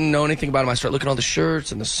 I didn't know anything about him. I started looking at all the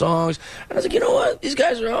shirts and the songs. And I was like, you know what? These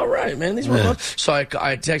guys are all right, man. These Ramones. So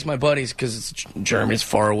I text my buddies because it's Germany. It's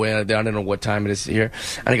far away. I don't know what time it is here.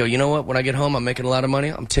 And I go, you know what? When I get home, I'm making a lot of money.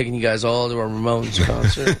 I'm taking you guys all to a Ramones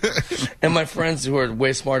concert. And my friends who are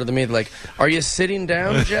way smarter than me, they're like, are you sitting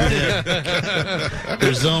down, Jeff?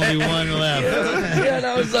 There's only one left. Yeah, and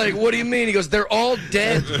I was like, what do you mean? He goes, they're all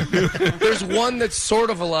dead. There's one that's sort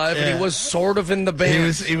of alive, and he was sort of in the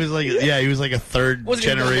band. He was like a third Wasn't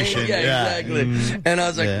he in the generation. band? Yeah, exactly. And I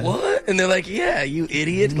was like, what? And they're like, yeah, you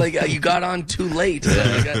idiot. Like, you got on too late.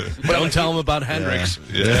 But Don't tell him about Hendrix.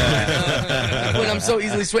 But I'm so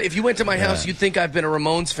easily swayed. If you went to my house, you'd think I've been a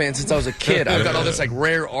Ramones fan since I was a kid. I've got all this like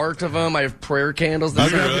rare art of them. I have prayer candles.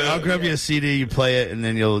 I'll grab you a CD, you play it, and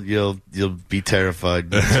then you'll be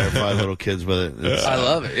terrified. You'll terrify little kids with it. I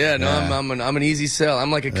love it. Yeah, no, I'm an easy sell.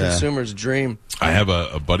 I'm like a consumer's dream. I have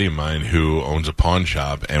a buddy of mine who owns a pawn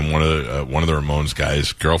shop, and one of the Ramones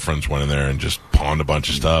guys' girlfriends went in there and just pawned a bunch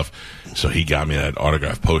of stuff. So he got me that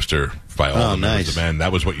autographed poster by all the members of the band.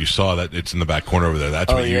 That was what you saw. That it's in the back corner over there.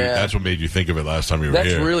 That's that's what made you think of it last time you were That's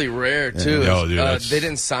here. That's really rare too. No, dude, they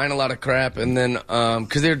didn't sign a lot of crap, and then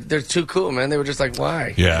because they're too cool, man. They were just like,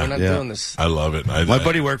 why? Yeah, we're not doing this. I love it. My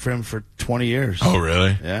buddy worked for him for 20 years. Oh,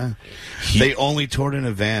 really? Yeah. They only toured in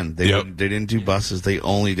a van. They didn't do buses. They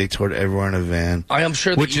toured everywhere in a van. I am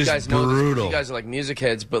sure that which you is guys know this, brutal. you guys are like music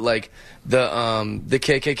heads, but like the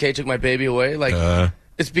KKK took my baby away. Like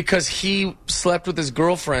it's because he slept with his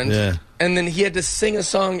girlfriend. Yeah. And then he had to sing a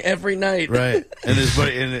song every night. Right. And his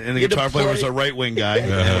buddy, and the guitar player was a right-wing guy.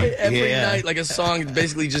 Every night, like a song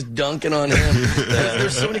basically just dunking on him.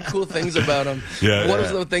 There's so many cool things about him. What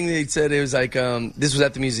was the thing that he said? It was like, this was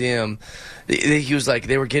at the museum. He was like,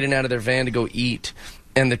 they were getting out of their van to go eat.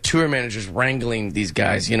 and the tour manager's wrangling these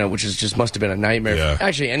guys, which is just must have been a nightmare. Yeah.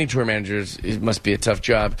 Actually, any tour manager it must be a tough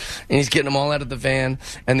job. And he's getting them all out of the van,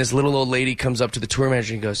 and this little old lady comes up to the tour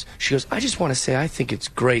manager and she goes, I just want to say I think it's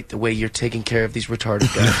great the way you're taking care of these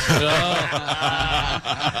retarded guys.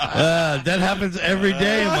 That happens every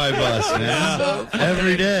day in my bus, man.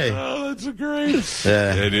 Every day. Oh, that's great.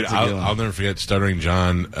 Yeah, dude, I'll never forget Stuttering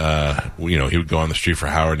John. He would go on the street for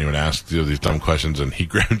Howard and he would ask these dumb questions. And he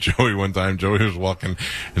grabbed Joey one time. Joey was walking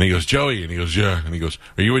and he goes, Joey. And he goes, yeah. And he goes,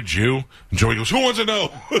 are you a Jew? And Joey goes, who wants to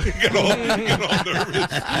know? Get all nervous.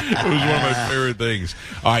 It was one of my favorite things.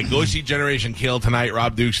 All right, go see Generation Kill tonight.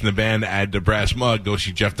 Rob Dukes and the band at the Brass Mug. Go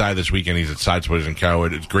see Jeff Dye this weekend. He's at Sidesplitters in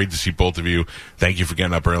Cowwood. It's great to see both of you. Thank you for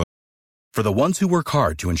getting up early. For the ones who work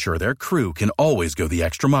hard to ensure their crew can always go the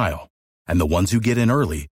extra mile, and the ones who get in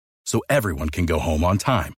early so everyone can go home on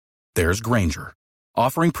time, there's Grainger,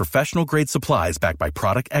 offering professional-grade supplies backed by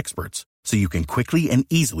product experts so you can quickly and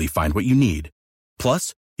easily find what you need.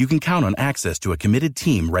 Plus, you can count on access to a committed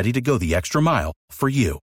team ready to go the extra mile for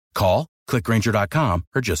you. Call, click Grainger.com,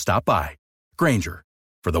 or just stop by. Grainger,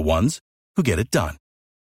 for the ones who get it done.